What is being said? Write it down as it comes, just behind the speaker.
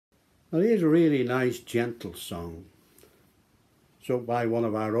Well, here's a really nice, gentle song, sung by one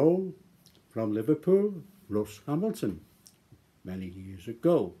of our own from Liverpool, Russ Hamilton, many years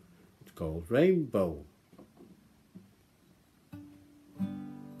ago. It's called Rainbow.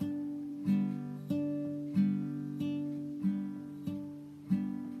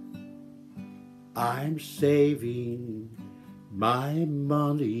 I'm saving my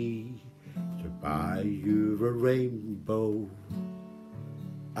money to buy you a rainbow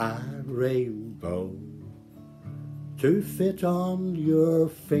to fit on your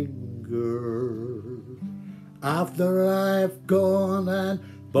finger. After I've gone and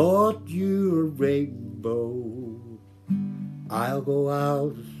bought you a rainbow, I'll go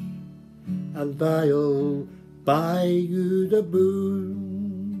out and I'll buy you the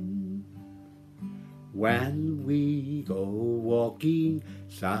moon. When we go walking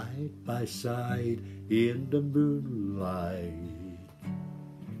side by side in the moonlight,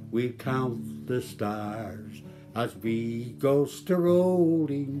 we'll count the stars as we go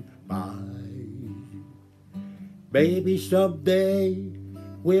strolling by. Maybe someday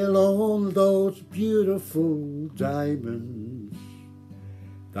we'll own those beautiful diamonds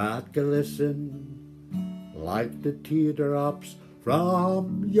that glisten like the teardrops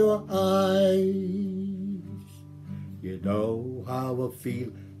from your eyes. You know how I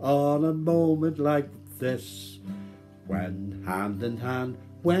feel on a moment like this, when hand in hand,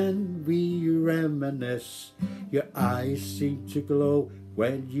 when we reminisce, your eyes seem to glow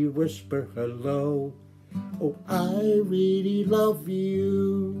when you whisper hello. Oh, I really love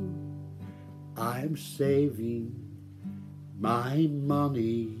you. I'm saving my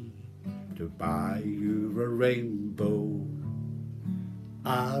money to buy you a rainbow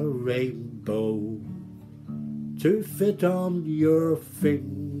to fit on your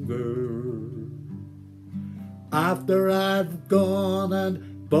finger. After I've gone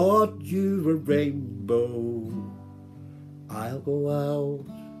and bought you a rainbow, I'll go out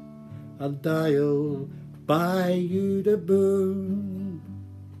and I'll buy you the moon.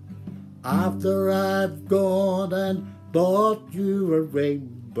 After I've gone and bought you a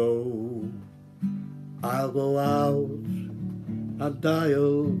rainbow, I'll go out and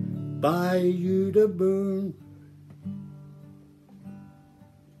I'll buy you the moon.